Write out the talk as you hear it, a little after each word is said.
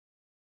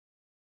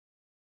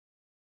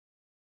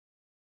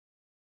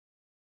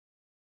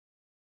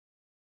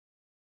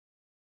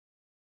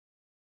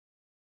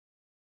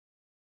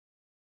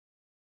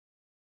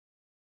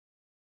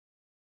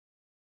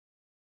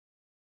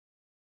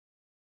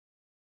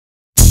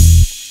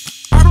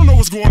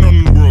going on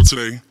in the world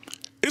today.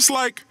 It's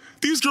like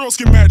these girls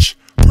can match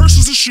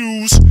purses and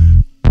shoes,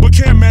 but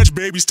can't match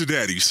babies to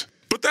daddies.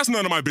 But that's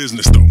none of my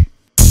business though.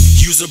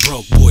 You's a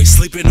broke boy,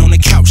 sleeping on the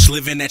couch,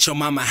 living at your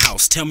mama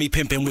house. Tell me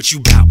pimpin' what you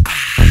bout.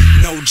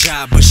 No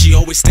job, but she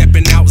always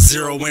stepping out.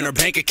 Zero in her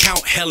bank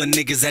account, hella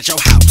niggas at your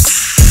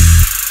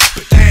house.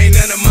 But they ain't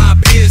none of my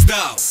biz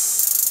though.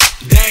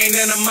 They ain't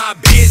none of my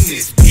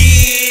business,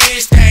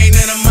 bitch. They ain't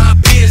none of my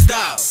biz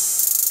though.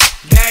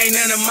 They ain't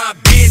none of my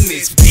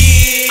business,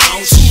 bitch. I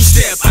don't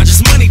two-step, I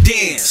just money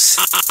dance.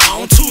 I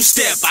don't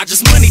two-step, I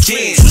just money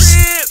dance.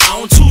 I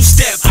don't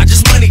two-step, I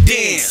just money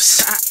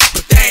dance.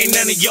 But they ain't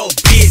none of your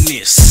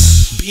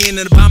business. Being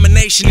an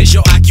abomination is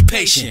your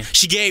occupation.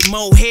 She gave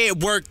more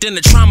head work than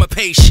a trauma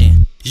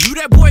patient. You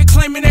that boy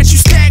claiming that you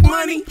stack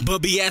money,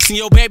 but be asking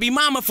your baby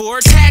mama for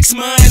her tax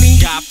money.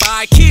 Got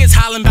 5 kids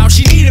hollering about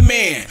she need a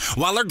man,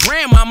 while her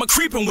grandmama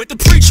creeping with the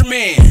preacher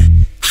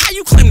man. How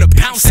you claim to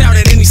bounce out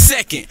at any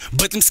second,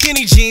 but them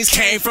skinny jeans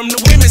came from the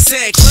women's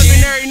section?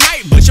 Clubbing every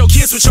night, but your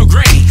kids with your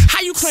granny.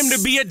 How you claim to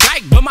be a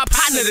dyke, but my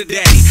partner the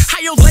daddy? How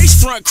your lace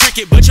front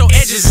cricket, but your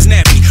edges is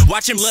nappy?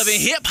 Watch him loving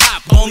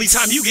hip-hop, only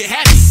time you get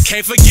happy.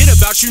 Can't forget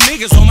about you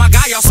niggas, oh my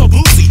god, y'all so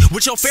boozy.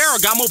 With your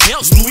Ferragamo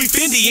belts, Louis,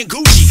 Fendi, and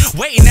Gucci.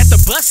 Waiting at the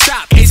bus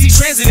stop, AC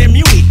Transit and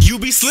Muni. You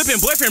be slipping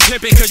boyfriend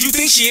pimping, cause you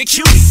think she a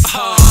cutie.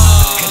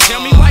 And tell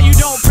me why you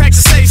don't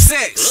practice safe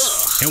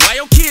sex, and why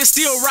your kids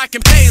still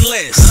rockin'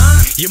 Payless.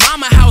 Your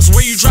mama house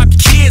where you drop your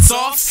kids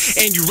off,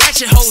 and you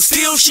ratchet hoes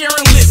still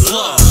sharing lip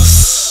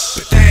gloss.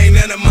 But they ain't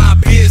none of my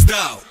biz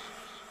though.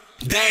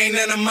 They ain't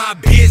none of my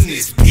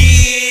business,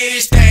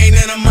 bitch. They ain't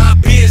none of my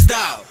biz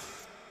though.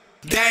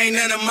 They ain't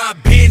none of my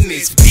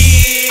business,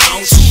 bitch. I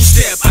don't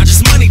two-step, I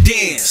just money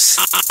dance.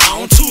 I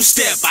don't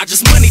two-step, I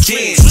just money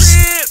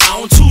dance. I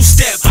don't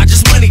two-step, I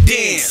just money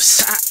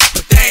dance.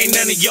 But they ain't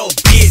none of your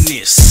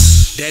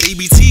business. That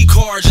EBT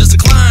card just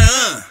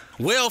declined,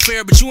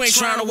 welfare, but you ain't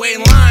trying to wait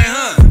in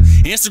line,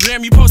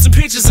 Instagram, you posting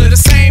pictures of the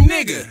same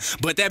nigga,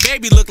 but that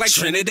baby look like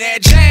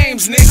Trinidad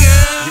James, nigga.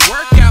 Your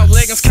workout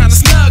leggings kinda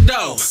snug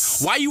though.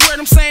 Why you wear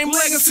them same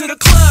leggings to the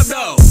club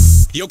though?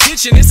 Your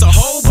kitchen, it's a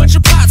whole bunch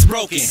of pots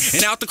broken,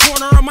 and out the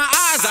corner of my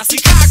eyes, I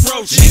see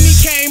cockroaches. Jimmy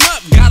came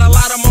up, got a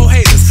lot of more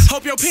haters.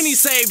 Hope your penny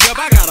saved up,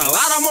 I got a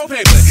lot of more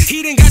paper.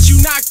 He done got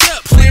you knocked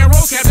up, playing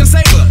role Captain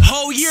Saber.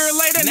 Whole year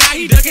later, now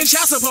he ducking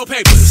child support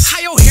papers. How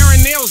your hair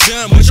and nails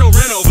done, but your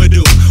rent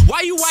overdue?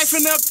 Why you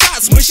wifing up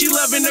thoughts when she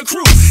loving the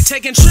crew?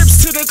 Taking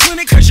trips to the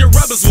clinic cause your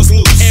rubbers was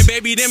loose. And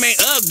baby, them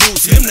ain't Ugg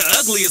boots, them the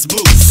ugliest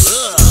boots.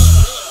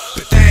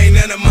 But they ain't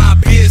none of my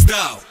biz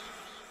though.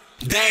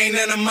 They ain't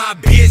none of my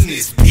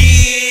business,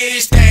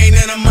 bitch. They ain't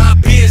none of my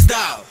biz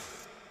though.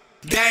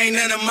 They ain't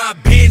none of my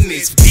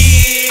business,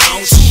 bitch. I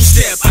don't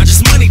two-step, I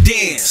just money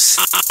dance.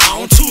 I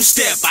don't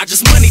two-step, I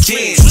just money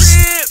dance.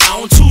 I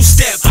don't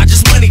two-step, I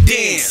just money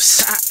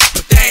dance.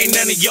 But they ain't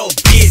none of your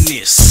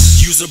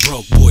business. You's a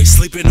broke boy,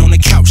 sleeping on the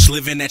couch,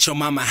 living at your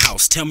mama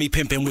house. Tell me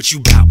pimpin' what you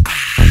bout.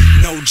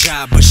 No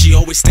job, but she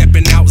always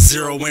stepping out.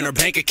 Zero in her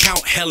bank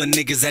account, hella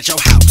niggas at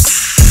your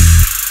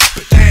house.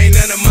 But they ain't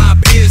none of my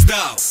biz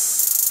though.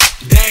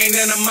 They ain't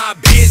none of my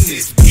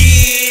business,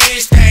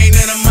 bitch. They ain't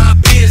none of my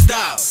biz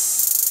though.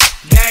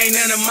 They ain't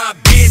none of my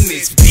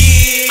business,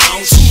 bitch. I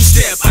don't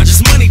two-step, I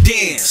just money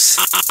dance.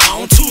 I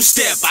don't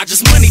two-step, I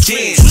just money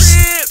dance.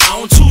 I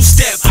don't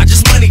two-step, I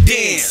just money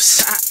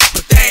dance.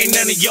 But they ain't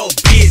none of your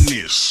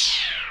business.